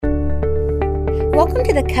Welcome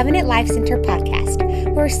to the Covenant Life Center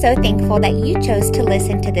podcast. We're so thankful that you chose to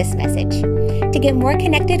listen to this message. To get more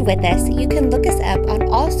connected with us, you can look us up on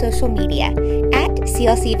all social media at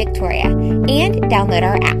CLC Victoria and download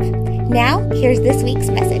our app. Now, here's this week's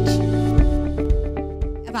message.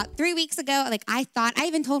 About 3 weeks ago, I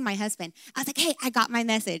even told my husband, I was like, hey, I got my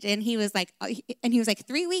message. And he was like,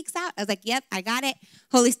 3 weeks out? I was like, yep, I got it.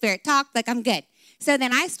 Holy Spirit talked, I'm good. So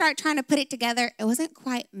then I start trying to put it together. It wasn't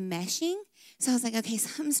quite meshing. So I was like, okay,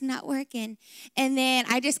 something's not working. And then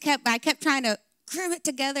I kept trying to cram it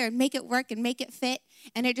together and make it work and make it fit.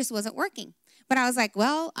 And it just wasn't working. But I was like,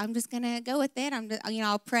 well, I'm just going to go with it.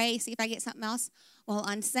 I'll pray, see if I get something else. Well,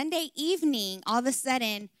 on Sunday evening, all of a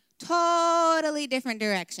sudden, totally different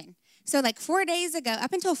direction. So 4 days ago,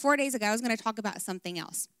 up until 4 days ago, I was going to talk about something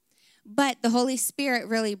else. But the Holy Spirit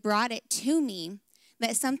really brought it to me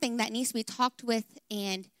that something that needs to be talked with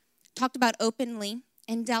and talked about openly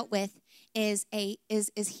and dealt with is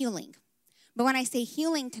healing. But when I say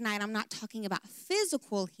healing tonight, I'm not talking about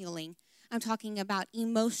physical healing. I'm talking about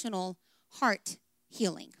emotional heart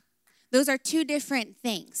healing. Those are two different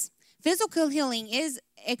things. Physical healing is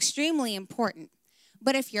extremely important.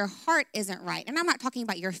 But if your heart isn't right, and I'm not talking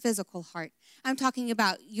about your physical heart, I'm talking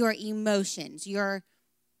about your emotions,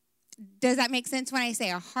 does that make sense when I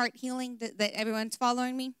say a heart healing, that everyone's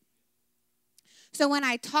following me? So when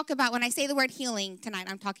I say the word healing tonight,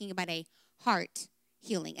 I'm talking about a heart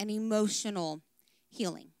healing, an emotional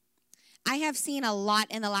healing. I have seen a lot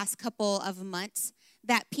in the last couple of months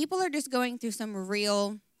that people are just going through some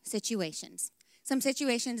real situations, some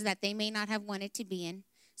situations that they may not have wanted to be in,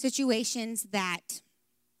 situations that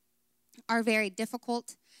are very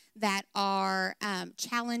difficult, that are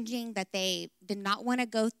challenging, that they did not want to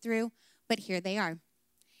go through, but here they are.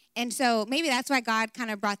 And so maybe that's why God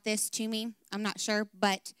kind of brought this to me. I'm not sure,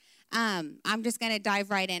 but I'm just going to dive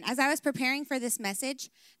right in. As I was preparing for this message,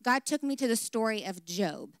 God took me to the story of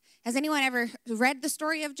Job. Has anyone ever read the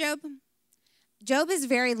story of Job? Job is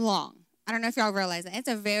very long. I don't know if y'all realize that. It's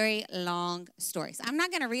a very long story. So I'm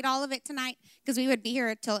not going to read all of it tonight because we would be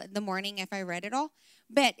here till the morning if I read it all.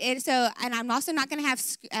 And I'm also not going to have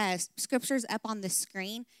scriptures up on the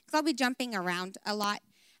screen because I'll be jumping around a lot.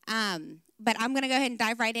 But I'm going to go ahead and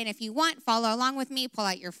dive right in. If you want, follow along with me. Pull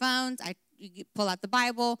out your phones. You pull out the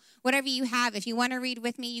Bible. Whatever you have. If you want to read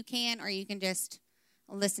with me, you can. Or you can just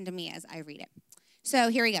listen to me as I read it. So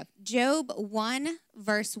here we go. Job 1,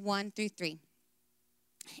 verse 1 through 3.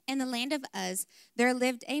 In the land of Uz, there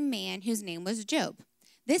lived a man whose name was Job.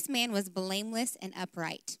 This man was blameless and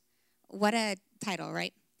upright. What a title,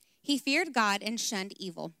 right? He feared God and shunned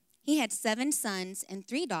evil. He had 7 sons and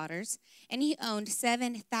 3 daughters, and he owned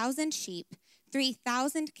 7,000 sheep,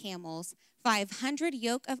 3,000 camels, 500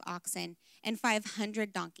 yoke of oxen, and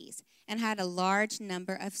 500 donkeys, and had a large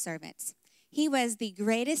number of servants. He was the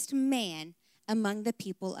greatest man among the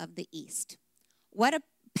people of the East. What a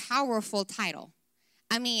powerful title.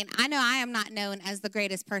 I mean, I know I am not known as the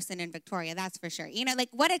greatest person in Victoria, that's for sure.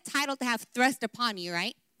 What a title to have thrust upon you,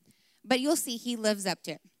 right? But you'll see he lives up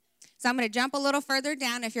to it. So I'm going to jump a little further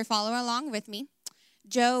down if you're following along with me.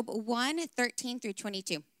 Job 1, 13 through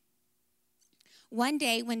 22. One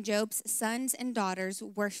day when Job's sons and daughters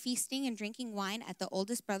were feasting and drinking wine at the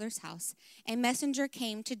oldest brother's house, a messenger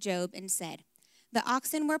came to Job and said, "The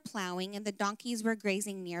oxen were plowing and the donkeys were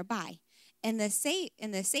grazing nearby, and the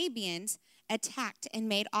Sabeans attacked and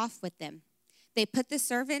made off with them. They put the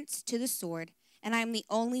servants to the sword, and I am the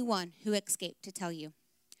only one who escaped to tell you."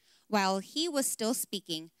 While he was still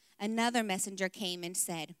speaking, another messenger came and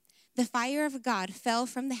said, "The fire of God fell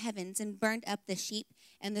from the heavens and burned up the sheep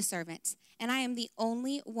and the servants, and I am the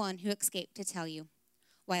only one who escaped to tell you."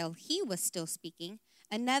 While he was still speaking,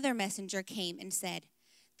 another messenger came and said,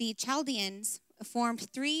 "The Chaldeans formed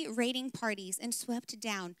 3 raiding parties and swept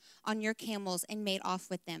down on your camels and made off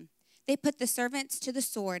with them. They put the servants to the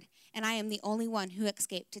sword, and I am the only one who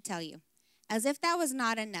escaped to tell you." As if that was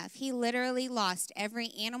not enough, he literally lost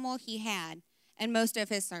every animal he had and most of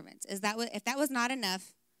his servants. If that was not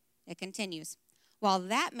enough, it continues. While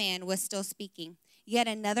that man was still speaking, yet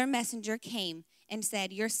another messenger came and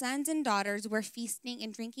said, "Your sons and daughters were feasting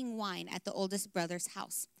and drinking wine at the oldest brother's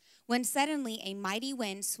house, when suddenly a mighty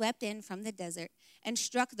wind swept in from the desert and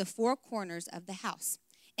struck the 4 corners of the house.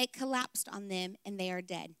 It collapsed on them, and they are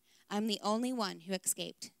dead. I'm the only one who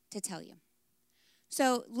escaped to tell you."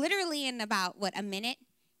 So literally in about, a minute,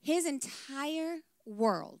 his entire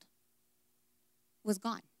world was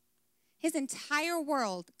gone. His entire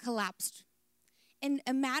world collapsed. In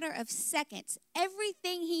a matter of seconds,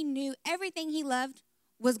 everything he knew, everything he loved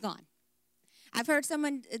was gone. I've heard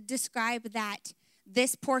someone describe that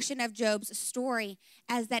this portion of Job's story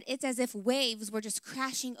as that it's as if waves were just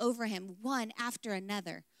crashing over him, one after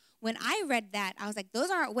another. When I read that, I was like,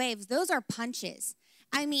 those aren't waves, those are punches.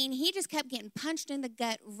 I mean, he just kept getting punched in the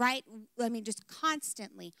gut just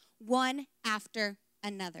constantly, one after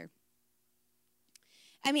another.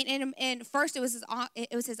 I mean, and first it was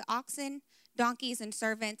his oxen, donkeys, and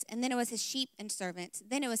servants, and then it was his sheep and servants,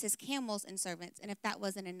 then it was his camels and servants, and if that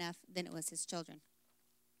wasn't enough, then it was his children.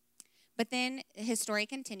 But then his story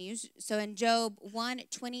continues. So in Job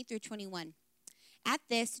 1:20-21, at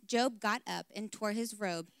this, Job got up and tore his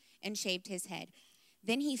robe and shaved his head.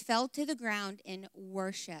 Then he fell to the ground in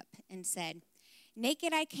worship and said,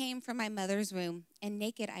 naked I came from my mother's womb, and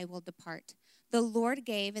naked I will depart. The Lord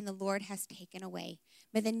gave, and the Lord has taken away.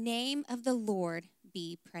 May the name of the Lord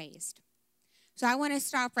be praised. So I want to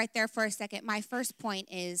stop right there for a second. My first point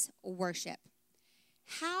is worship.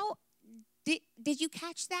 How did you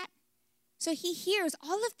catch that? So he hears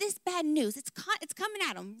all of this bad news. It's coming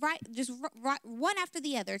at him, right? Just right, one after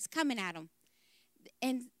the other. It's coming at him.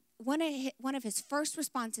 And one of his first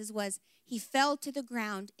responses was he fell to the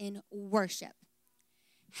ground in worship.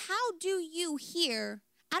 How do you hear?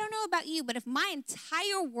 I don't know about you, but if my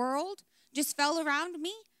entire world just fell around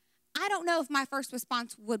me, I don't know if my first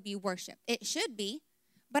response would be worship. It should be,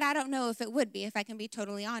 but I don't know if it would be, if I can be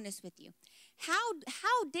totally honest with you.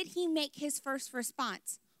 How did he make his first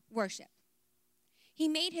response worship? He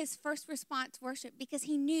made his first response worship because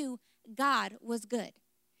he knew God was good.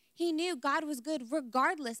 He knew God was good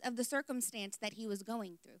regardless of the circumstance that he was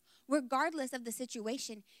going through, regardless of the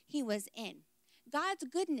situation he was in. God's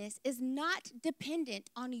goodness is not dependent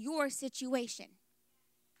on your situation.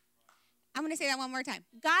 I'm going to say that one more time.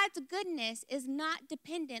 God's goodness is not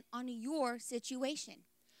dependent on your situation.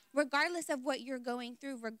 Regardless of what you're going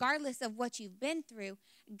through, regardless of what you've been through,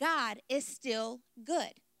 God is still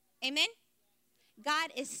good. Amen?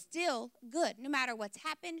 God is still good, no matter what's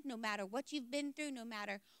happened, no matter what you've been through, no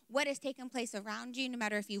matter what has taken place around you, no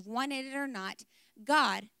matter if you've wanted it or not,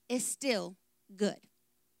 God is still good.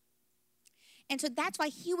 And so that's why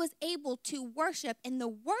he was able to worship in the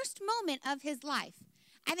worst moment of his life.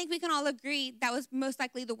 I think we can all agree that was most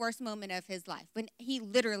likely the worst moment of his life, when he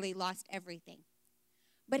literally lost everything.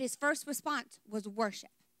 But his first response was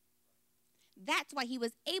worship. That's why he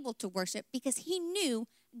was able to worship, because he knew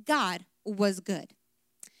God was good.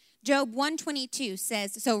 Job 1:22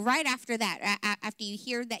 says, so right after that, after you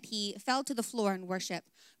hear that he fell to the floor in worship,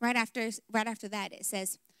 right after that it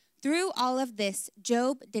says, through all of this,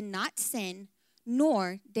 Job did not sin,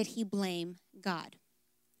 nor did he blame God.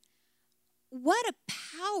 What a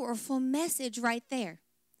powerful message right there.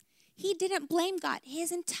 He didn't blame God.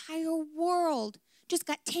 His entire world just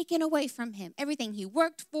got taken away from him. Everything he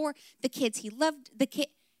worked for, the kids he loved,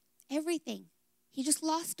 everything. He just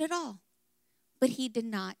lost it all. But he did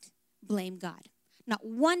not blame God. Not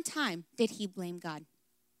one time did he blame God.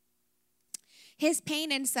 His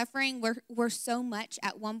pain and suffering were so much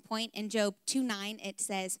at one point. In Job 2:9, it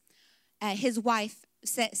says, his wife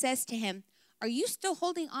says to him, are you still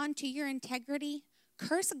holding on to your integrity?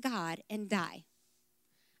 Curse God and die.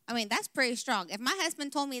 I mean, that's pretty strong. If my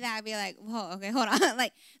husband told me that, I'd be like, whoa, okay, hold on.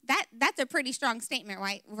 Like, that's a pretty strong statement,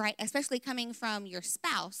 right? Right? Especially coming from your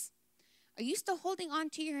spouse. Are you still holding on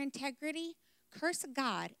to your integrity? Curse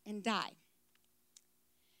God and die.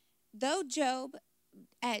 Though Job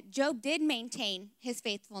did maintain his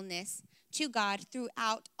faithfulness to God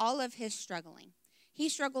throughout all of his struggling. He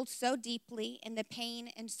struggled so deeply, and the pain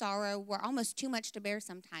and sorrow were almost too much to bear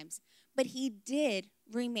sometimes. But he did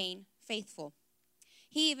remain faithful.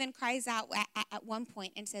 He even cries out at one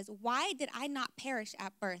point and says, why did I not perish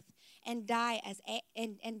at birth and die as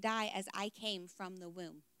I came from the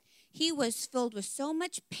womb? He was filled with so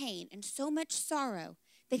much pain and so much sorrow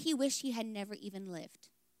that he wished he had never even lived.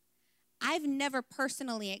 I've never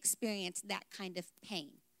personally experienced that kind of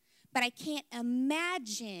pain, but I can't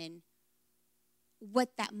imagine what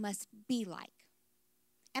that must be like.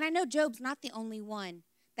 And I know Job's not the only one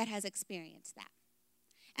that has experienced that.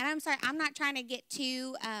 And I'm sorry, I'm not trying to get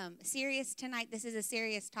too serious tonight. This is a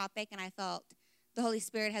serious topic, and I felt the Holy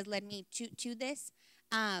Spirit has led me to this.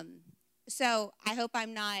 So I hope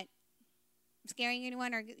I'm not scaring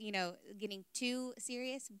anyone or, getting too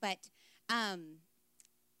serious, but I'm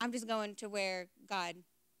just going to where I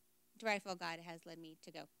feel God has led me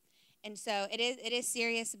to go. And so it is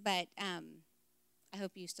serious, but I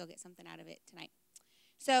hope you still get something out of it tonight.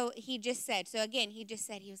 So he just said,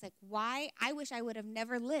 he was like, why? I wish I would have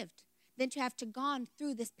never lived than to have gone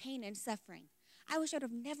through this pain and suffering. I wish I would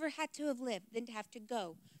have never had to have lived than to have to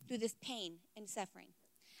go through this pain and suffering.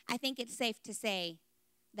 I think it's safe to say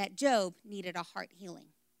that Job needed a heart healing.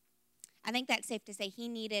 I think that's safe to say he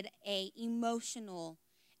needed a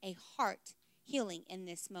heart healing in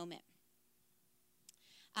this moment.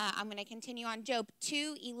 I'm going to continue on Job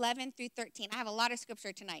 2:11 through 13. I have a lot of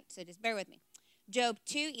scripture tonight, so just bear with me. Job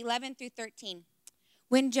 2:11 through 13.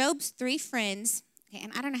 When Job's three friends, okay,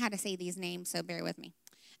 and I don't know how to say these names, so bear with me.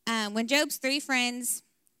 When Job's three friends,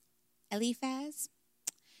 Eliphaz,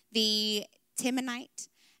 the Temanite,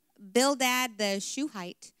 Bildad the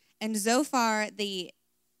Shuhite, and Zophar the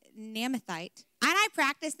Naamathite. And I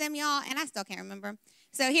practiced them, y'all, and I still can't remember them.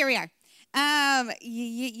 So here we are.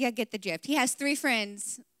 You get the drift. He has three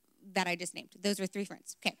friends that I just named. Those were three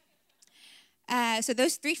friends. Okay. So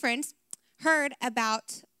those three friends heard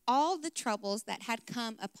about all the troubles that had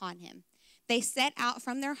come upon him. They set out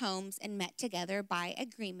from their homes and met together by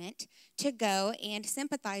agreement to go and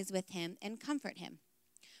sympathize with him and comfort him.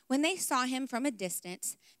 When they saw him from a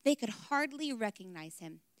distance, they could hardly recognize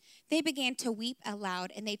him. They began to weep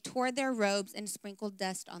aloud, and they tore their robes and sprinkled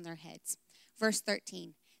dust on their heads. Verse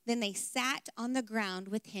 13, then they sat on the ground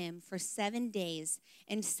with him for 7 days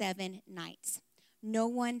and 7 nights. No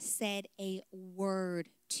one said a word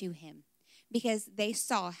to him because they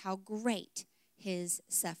saw how great his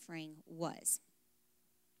suffering was.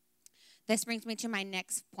 This brings me to my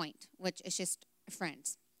next point, which is just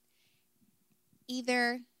friends.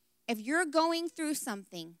 Either if you're going through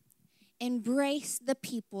something, embrace the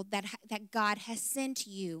people that God has sent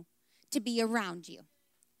you to be around you.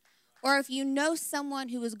 Or if you know someone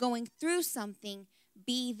who is going through something,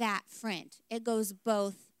 be that friend. It goes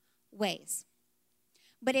both ways.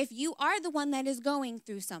 But if you are the one that is going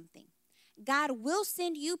through something, God will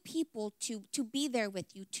send you people to be there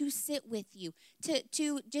with you, to sit with you,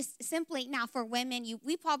 to just simply, now for women,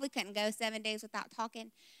 we probably couldn't go 7 days without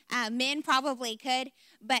talking. Men probably could,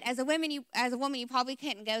 but as a woman, you probably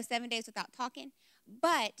couldn't go 7 days without talking.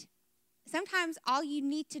 But sometimes all you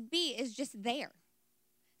need to be is just there.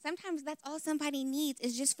 Sometimes that's all somebody needs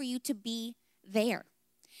is just for you to be there.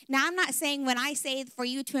 Now, I'm not saying when I say for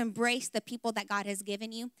you to embrace the people that God has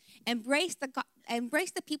given you, embrace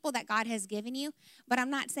the people that God has given you, but I'm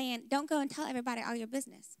not saying don't go and tell everybody all your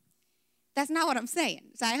business. That's not what I'm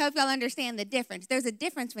saying. So I hope y'all understand the difference. There's a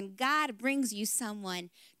difference when God brings you someone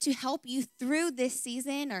to help you through this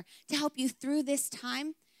season or to help you through this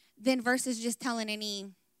time, than versus just telling any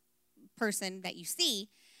person that you see.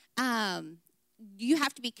 You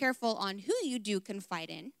have to be careful on who you do confide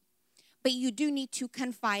in. But you do need to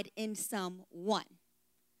confide in someone.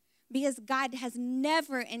 Because God has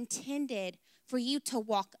never intended for you to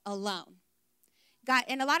walk alone. God,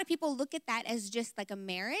 and a lot of people look at that as just like a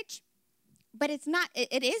marriage, but it's not.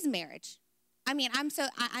 It is marriage. I mean,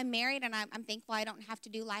 I'm married and I'm thankful I don't have to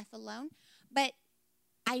do life alone, but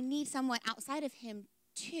I need someone outside of him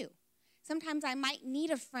too. Sometimes I might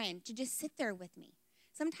need a friend to just sit there with me.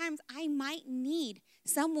 Sometimes I might need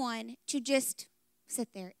someone to just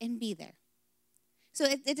sit there and be there. So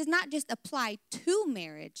it does not just apply to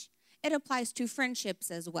marriage, it applies to friendships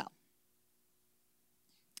as well.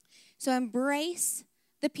 So embrace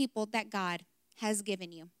the people that God has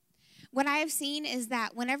given you. What I have seen is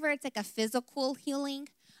that whenever it's like a physical healing,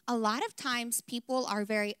 a lot of times people are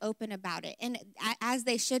very open about it, and as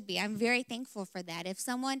they should be. I'm very thankful for that. If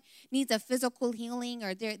someone needs a physical healing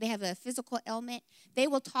or they have a physical ailment, they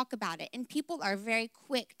will talk about it, and people are very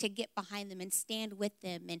quick to get behind them and stand with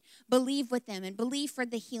them and believe with them and believe for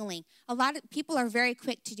the healing. A lot of people are very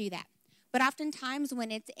quick to do that, but oftentimes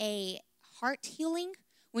when it's a heart healing,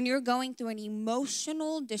 when you're going through an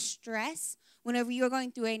emotional distress, whenever you're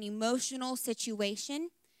going through an emotional situation,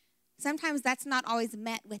 sometimes that's not always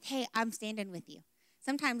met with, hey, I'm standing with you.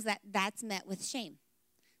 Sometimes that's met with shame.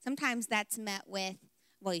 Sometimes that's met with,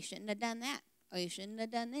 well, you shouldn't have done that, or you shouldn't have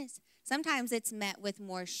done this. Sometimes it's met with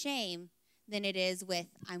more shame than it is with,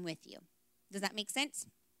 I'm with you. Does that make sense?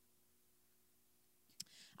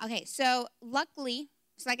 Okay, so luckily,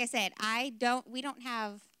 like I said, we don't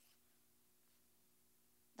have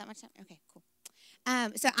that much time. Okay, cool.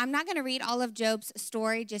 So I'm not going to read all of Job's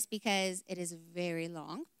story just because it is very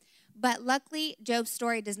long. But luckily, Job's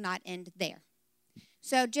story does not end there.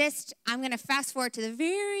 So I'm going to fast forward to the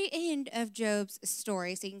very end of Job's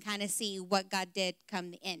story so you can kind of see what God did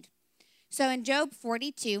come the end. So in Job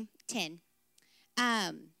 42:10,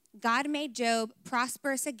 God made Job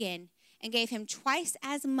prosperous again and gave him twice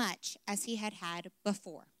as much as he had had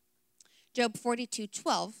before. Job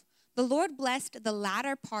 42:12, the Lord blessed the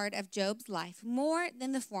latter part of Job's life more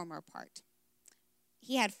than the former part.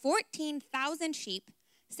 He had 14,000 sheep,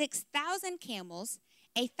 6,000 camels,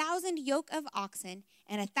 1,000 yoke of oxen,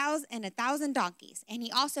 and 1,000 donkeys. And he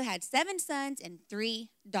also had 7 sons and 3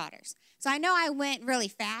 daughters. So I know I went really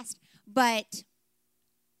fast, but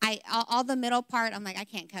All the middle part, I'm like, I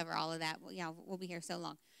can't cover all of that. Well, we'll be here so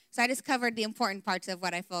long. So I just covered the important parts of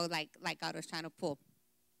what I feel like God was trying to pull.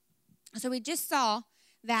 So we just saw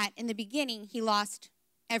that in the beginning, he lost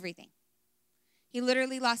everything. He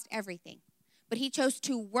literally lost everything. But he chose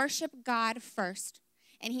to worship God first,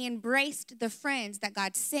 and he embraced the friends that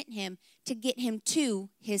God sent him to get him to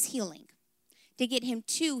his healing, to get him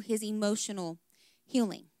to his emotional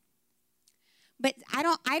healing. But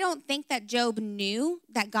I don't think that Job knew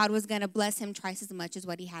that God was going to bless him twice as much as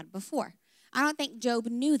what he had before. I don't think Job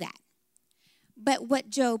knew that. But what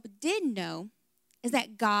Job did know is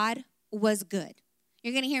that God was good.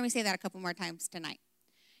 You're going to hear me say that a couple more times tonight.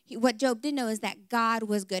 What Job did know is that God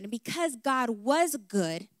was good. And because God was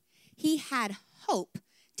good, he had hope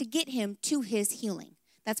to get him to his healing.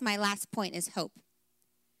 That's my last point, is hope.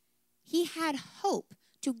 He had hope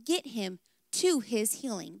to get him to his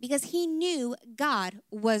healing because he knew God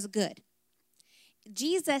was good.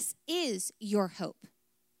 Jesus is your hope.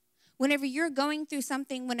 Whenever you're going through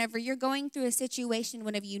something, whenever you're going through a situation,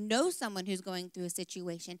 whenever you know someone who's going through a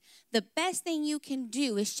situation, the best thing you can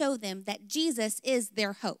do is show them that Jesus is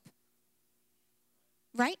their hope.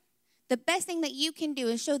 Right? The best thing that you can do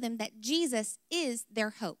is show them that Jesus is their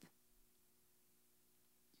hope.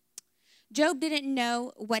 Job didn't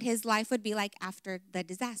know what his life would be like after the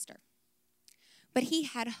disaster, but he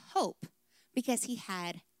had hope because he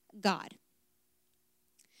had God.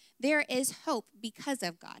 There is hope because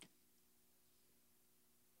of God.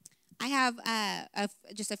 I have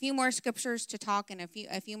just a few more scriptures to talk and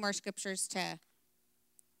a few more scriptures to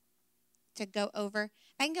go over.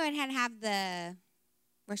 I can go ahead and have the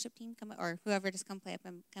worship team come, or whoever, just come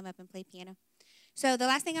up and play piano. So the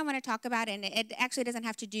last thing I want to talk about, and it actually doesn't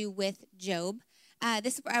have to do with Job.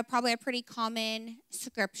 This is probably a pretty common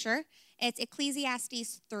scripture. It's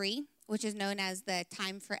Ecclesiastes 3, which is known as the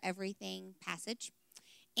time for everything passage.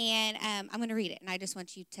 And I'm going to read it, and I just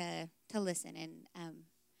want you to listen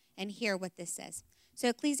and hear what this says. So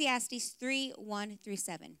Ecclesiastes 3, 1 through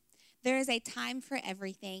 7. There is a time for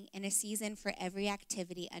everything and a season for every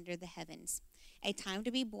activity under the heavens, a time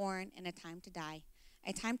to be born and a time to die,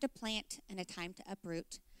 a time to plant and a time to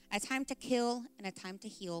uproot, a time to kill and a time to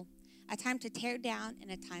heal, a time to tear down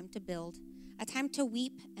and a time to build, a time to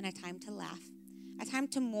weep and a time to laugh, a time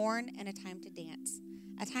to mourn and a time to dance,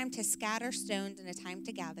 a time to scatter stones and a time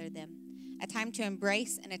to gather them, a time to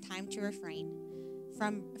embrace and a time to refrain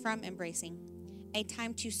from embracing, a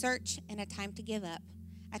time to search and a time to give up,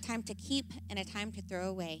 a time to keep and a time to throw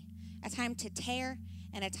away, a time to tear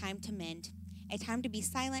and a time to mend, a time to be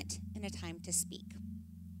silent and a time to speak.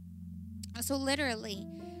 So literally,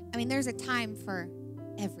 there's a time for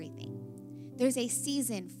everything. There's a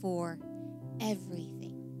season for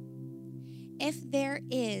everything. If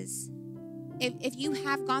you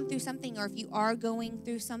have gone through something, or if you are going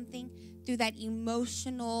through something, through that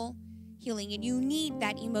emotional healing, and you need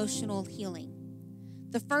that emotional healing,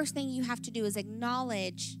 the first thing you have to do is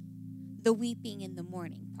acknowledge the weeping in the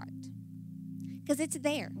mourning part. Because it's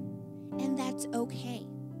there, and that's okay.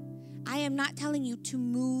 I am not telling you to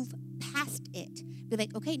move past it. Be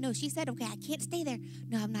like, okay, no, she said, okay, I can't stay there.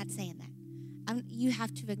 No, I'm not saying that. You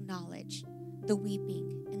have to acknowledge the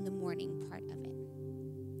weeping and the mourning part of it.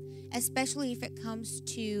 Especially if it comes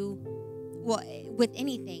to, with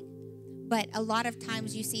anything. But a lot of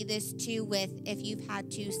times you see this too with if you've had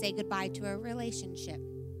to say goodbye to a relationship,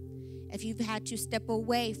 if you've had to step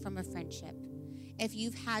away from a friendship, if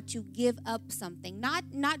you've had to give up something, not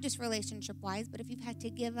just relationship-wise, but if you've had to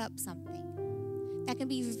give up something, that can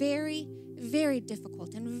be very, very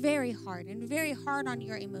difficult and very hard on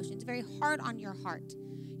your emotions, very hard on your heart.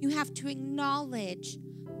 You have to acknowledge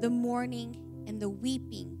the mourning and the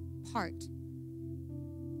weeping part.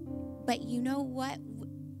 But you know what?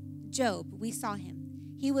 Job, we saw him.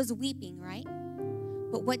 He was weeping, right?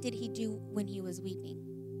 But what did he do when he was weeping?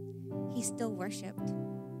 He still worshiped.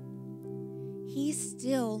 He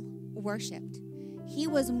still worshiped. He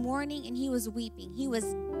was mourning and he was weeping. He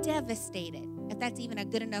was devastated, if that's even a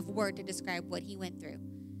good enough word to describe what he went through.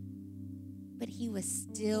 But he was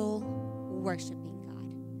still worshiping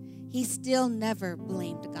God. He still never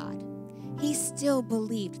blamed God. He still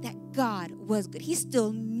believed that God was good. He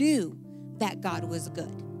still knew that God was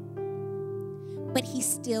good. But he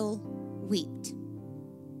still wept.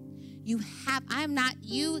 You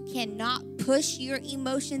cannot push your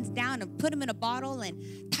emotions down and put them in a bottle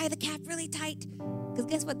and tie the cap really tight. Because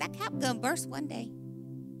guess what? That cap gonna burst one day.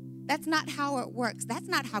 That's not how it works. That's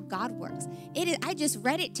not how God works. I just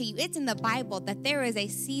read it to you. It's in the Bible that there is a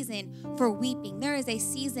season for weeping. There is a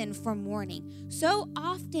season for mourning. So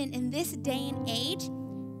often in this day and age,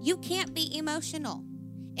 you can't be emotional.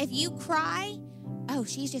 If you cry, oh,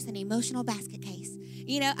 she's just an emotional basket case.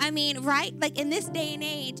 I mean, right? Like in this day and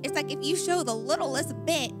age, it's like if you show the littlest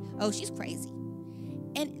bit, oh, she's crazy.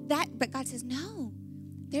 But God says, no,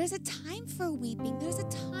 there's a time for weeping. There's a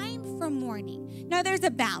time for mourning. Now, there's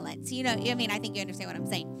a balance. I think you understand what I'm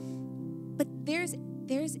saying. But there's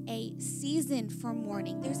a season for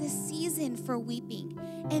mourning. There's a season for weeping,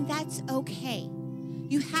 and that's okay.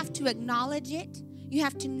 You have to acknowledge it. You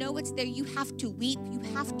have to know it's there. You have to weep. You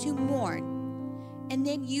have to mourn. And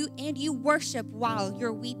then you worship while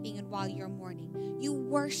you're weeping and while you're mourning. You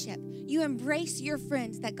worship. You embrace your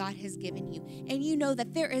friends that God has given you. And you know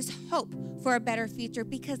that there is hope for a better future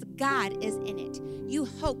because God is in it. You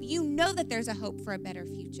hope. You know that there's a hope for a better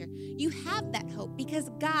future. You have that hope because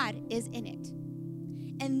God is in it.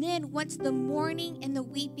 And then once the mourning and the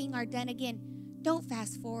weeping are done again, don't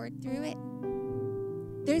fast forward through it.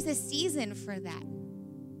 There's a season for that.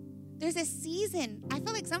 There's a season. I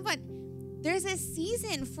feel like there's a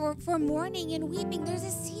season for mourning and weeping. There's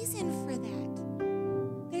a season for that.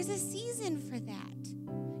 There's a season for that.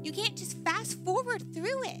 You can't just fast forward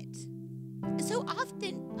through it. So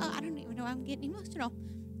often, I don't even know, I'm getting emotional.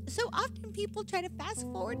 So often people try to fast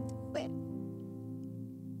forward through it.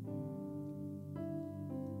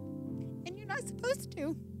 And you're not supposed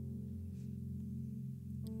to.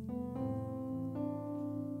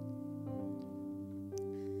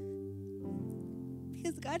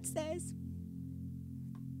 Because God says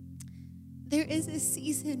there is a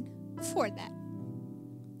season for that.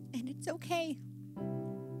 And it's okay.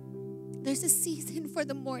 There's a season for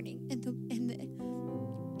the mourning and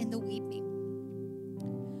the weeping.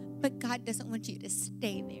 But God doesn't want you to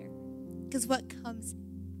stay there. Because what comes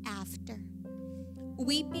after?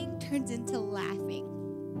 Weeping turns into laughing.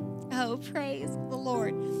 Oh, praise the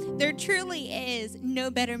Lord. There truly is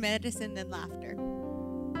no better medicine than laughter.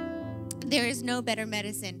 There is no better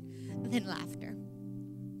medicine than laughter.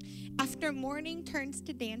 After mourning turns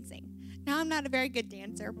to dancing. Now, I'm not a very good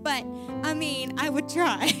dancer, but I would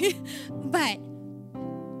try. But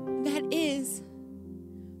that is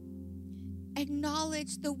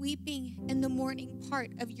acknowledge the weeping and the mourning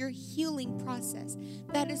part of your healing process.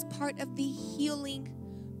 That is part of the healing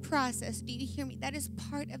process. Do you hear me? That is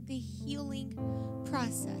part of the healing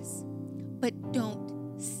process. But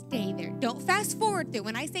don't stay there. Don't fast forward through.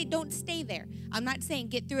 When I say don't stay there, I'm not saying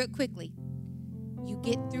get through it quickly. You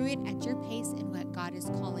get through it at your pace and what God is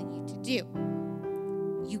calling you to do.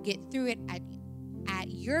 You get through it at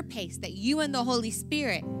your pace that you and the Holy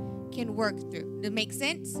Spirit can work through. Does it make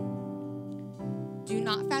sense? Do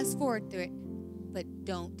not fast forward through it, but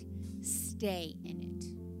don't stay in it.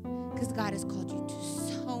 Because God has called you to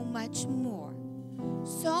so much more.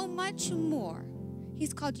 So much more.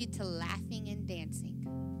 He's called you to laughing and dancing.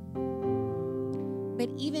 But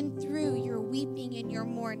even through your weeping and your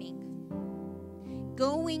mourning,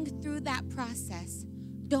 going through that process,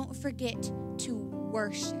 don't forget to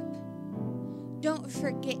worship. Don't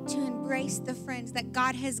forget to embrace the friends that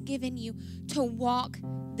God has given you to walk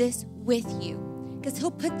this with you. Because He'll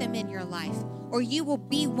put them in your life, or you will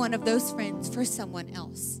be one of those friends for someone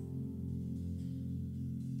else.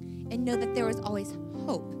 And know that there is always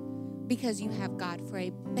hope because you have God for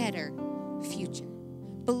a better future.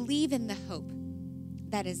 Believe in the hope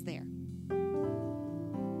that is there.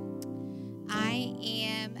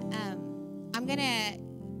 I'm going to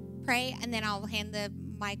pray, and then I'll hand the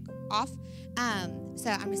mic off.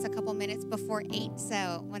 So I'm just a couple minutes before 8.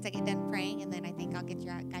 So once I get done praying, and then I think I'll get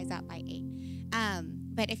you guys out by 8.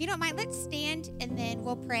 But if you don't mind, let's stand, and then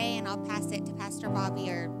we'll pray, and I'll pass it to Pastor Bobby,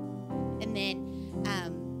 and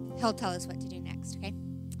then he'll tell us what to do next, okay?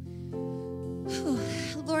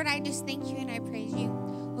 Lord, I just thank you and I praise you.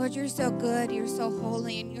 Lord, you're so good, you're so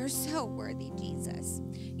holy, and you're so worthy, Jesus.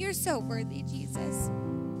 You're so worthy, Jesus.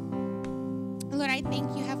 Lord, I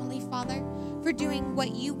thank you, Heavenly Father, for doing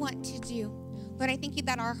what you want to do. Lord, I thank you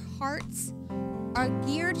that our hearts are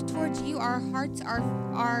geared towards you. Our hearts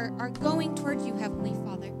are going towards you, Heavenly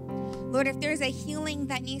Father. Lord, if there's a healing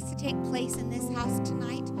that needs to take place in this house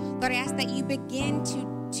tonight, Lord, I ask that you begin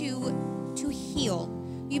to heal.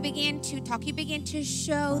 You begin to talk. You begin to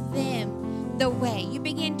show them the way. You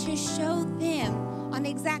begin to show them on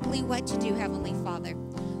exactly what to do, Heavenly Father.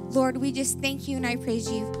 Lord, we just thank you and I praise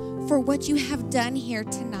you for what you have done here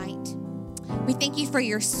tonight. We thank you for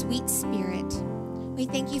your sweet spirit. We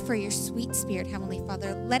thank you for your sweet spirit, Heavenly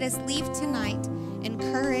Father. Let us leave tonight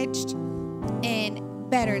encouraged and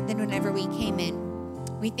better than whenever we came in.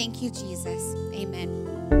 We thank you, Jesus. Amen.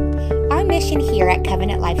 Our mission here at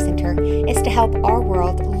Covenant Life Center is to help our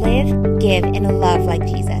world live, give, and love like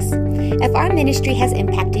Jesus. If our ministry has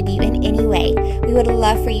impacted you in any way, we would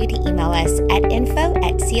love for you to email us at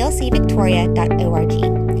info@clcvictoria.org.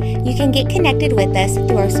 You can get connected with us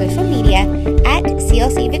through our social media at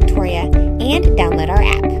CLC Victoria and download our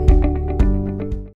app.